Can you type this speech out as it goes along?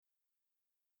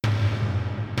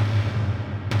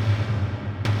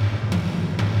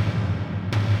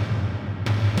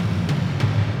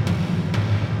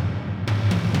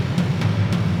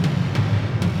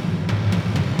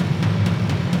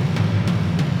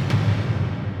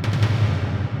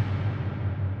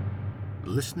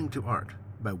Listening to Art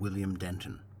by William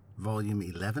Denton, Volume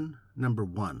 11, Number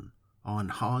 1, On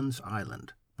Hahn's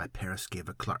Island by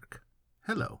Paraskeva Clark.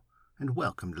 Hello, and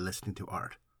welcome to Listening to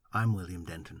Art. I'm William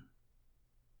Denton.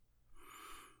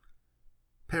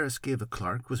 Paraskeva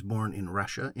Clark was born in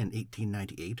Russia in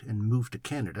 1898 and moved to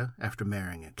Canada after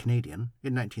marrying a Canadian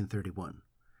in 1931.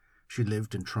 She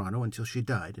lived in Toronto until she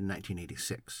died in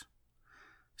 1986.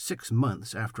 6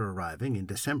 months after arriving in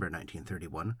December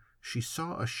 1931, she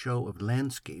saw a show of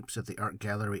landscapes at the Art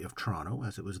Gallery of Toronto,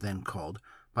 as it was then called,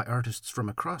 by artists from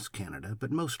across Canada,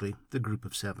 but mostly the Group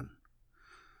of Seven.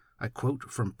 I quote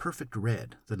from Perfect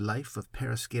Red, The Life of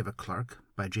Paraskeva Clark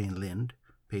by Jane Lind,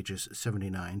 pages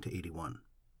 79 to 81.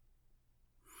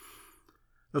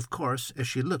 Of course, as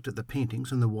she looked at the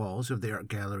paintings on the walls of the Art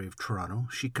Gallery of Toronto,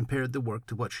 she compared the work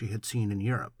to what she had seen in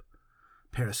Europe.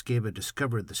 Paraskeva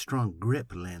discovered the strong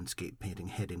grip landscape painting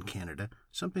had in Canada,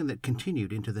 something that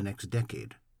continued into the next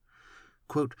decade.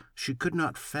 Quote, she could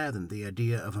not fathom the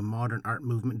idea of a modern art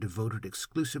movement devoted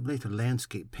exclusively to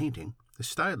landscape painting, the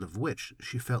style of which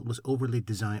she felt was overly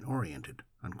design-oriented,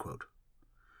 unquote.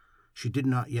 She did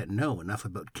not yet know enough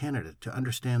about Canada to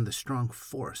understand the strong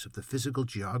force of the physical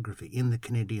geography in the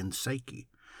Canadian psyche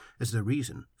as the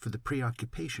reason for the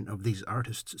preoccupation of these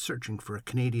artists searching for a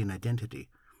Canadian identity,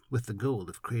 with the goal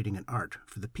of creating an art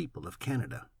for the people of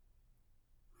Canada.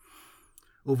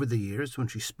 Over the years, when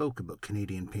she spoke about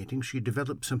Canadian painting, she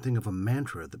developed something of a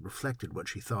mantra that reflected what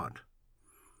she thought.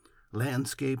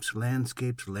 Landscapes,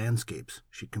 landscapes, landscapes,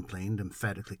 she complained,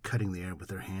 emphatically cutting the air with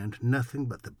her hand, nothing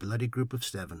but the bloody Group of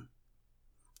Seven.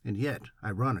 And yet,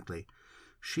 ironically,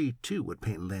 she too would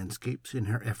paint landscapes in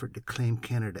her effort to claim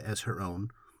Canada as her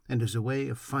own, and as a way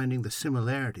of finding the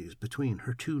similarities between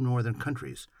her two northern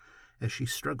countries, as she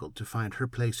struggled to find her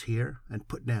place here and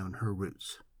put down her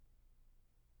roots.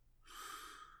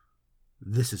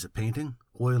 This is a painting,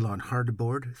 oil on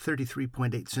hardboard,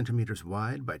 33.8 centimeters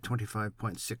wide by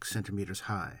 25.6 centimeters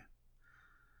high.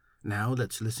 Now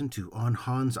let's listen to On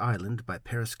Hahn's Island by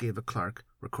Paraskeva Clark,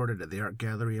 recorded at the Art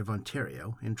Gallery of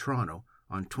Ontario in Toronto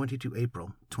on 22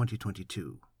 April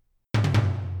 2022.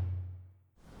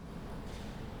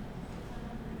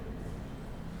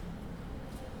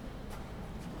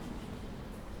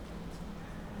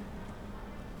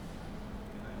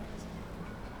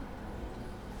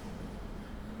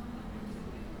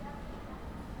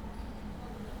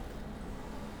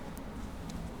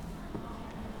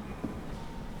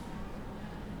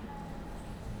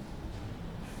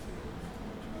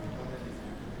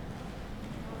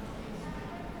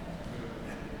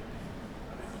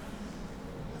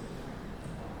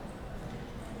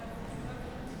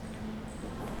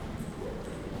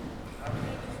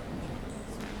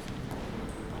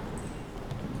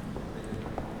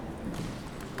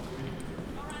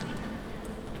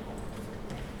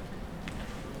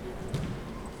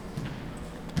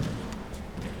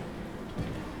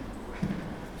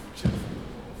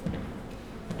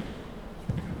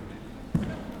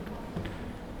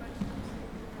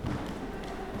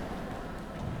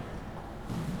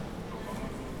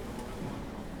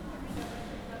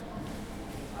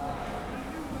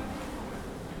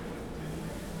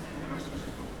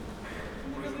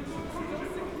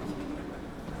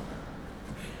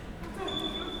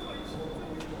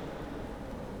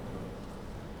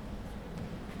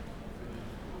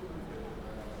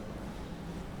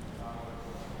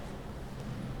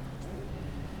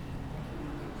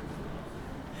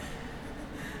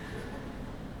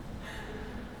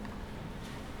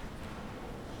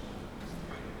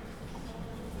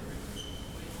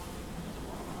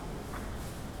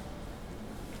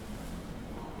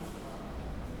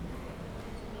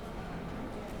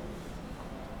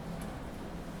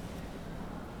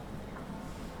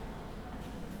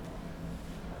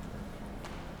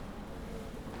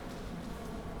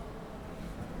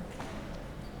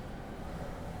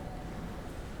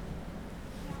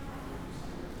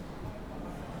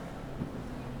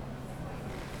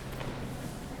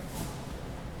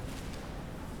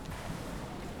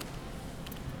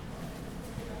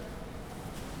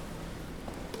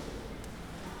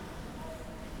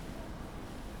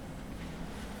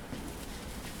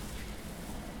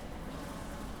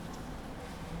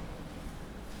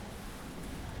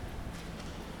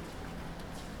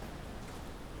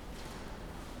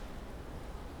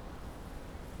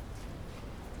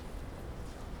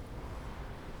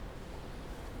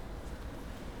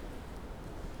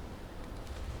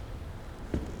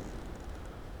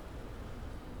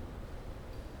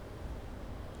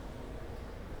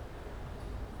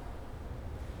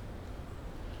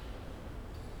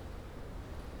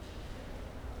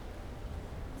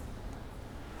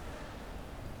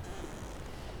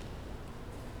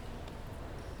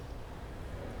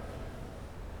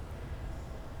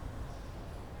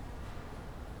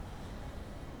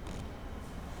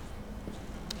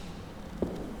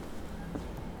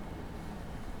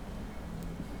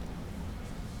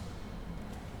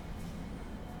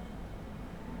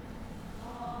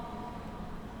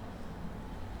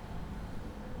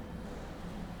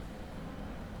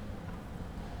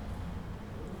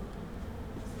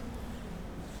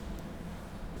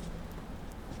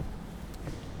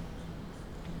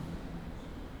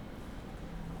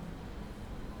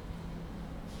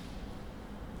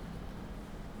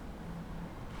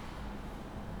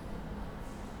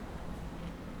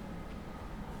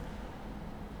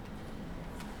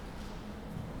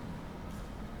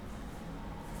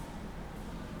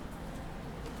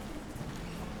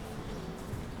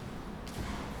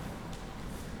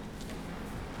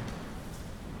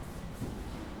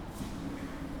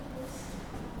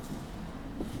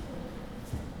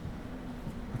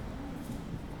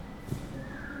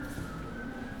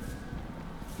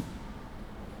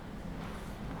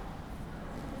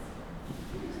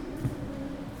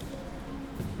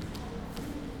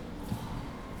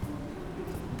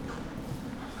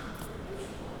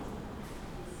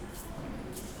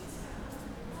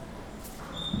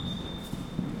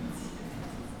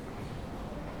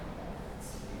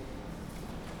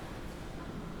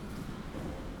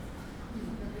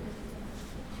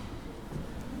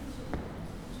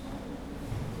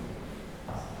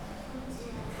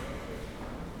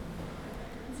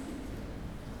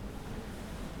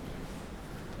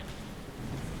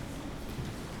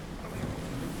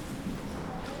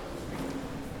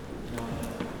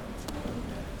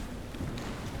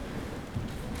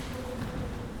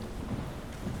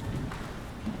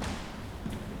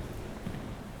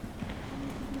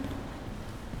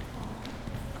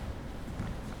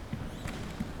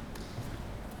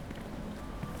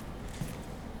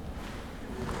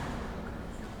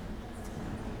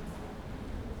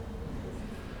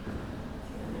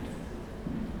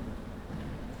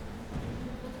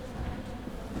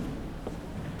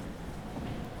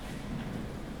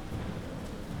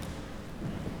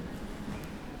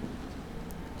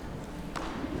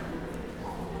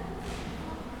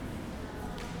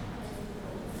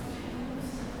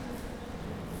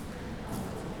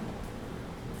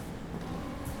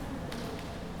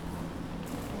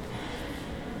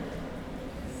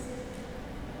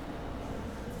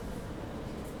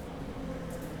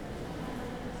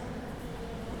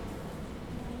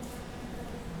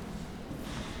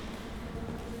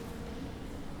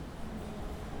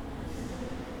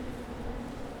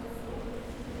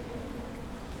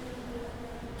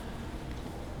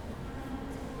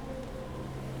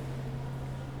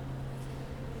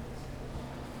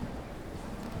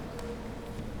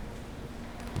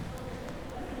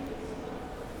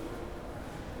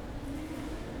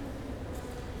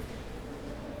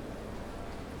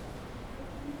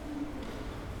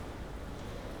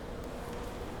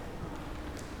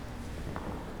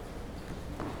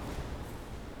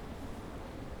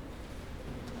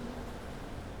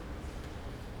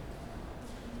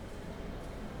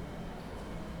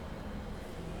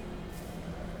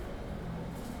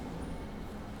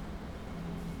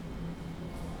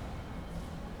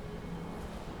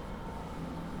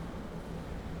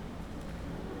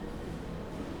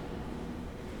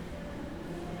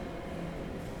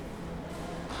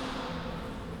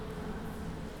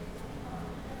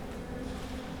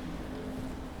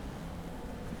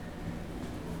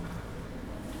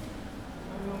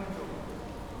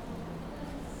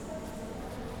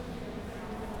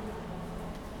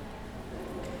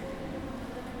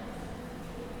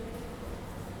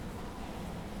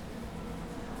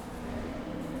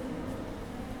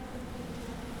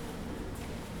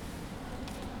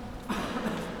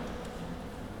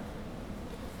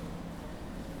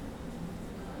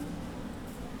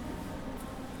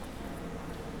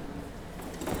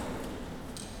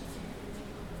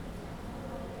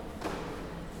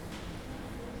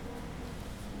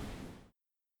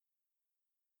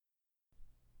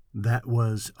 That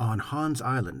was On Hahn's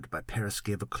Island by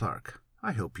Paraskeva Clark.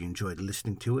 I hope you enjoyed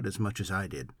listening to it as much as I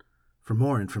did. For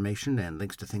more information and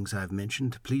links to things I've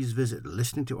mentioned, please visit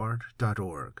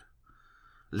listeningtoart.org.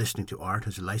 Listening to Art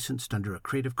is licensed under a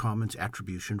Creative Commons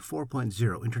Attribution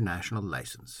 4.0 international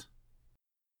license.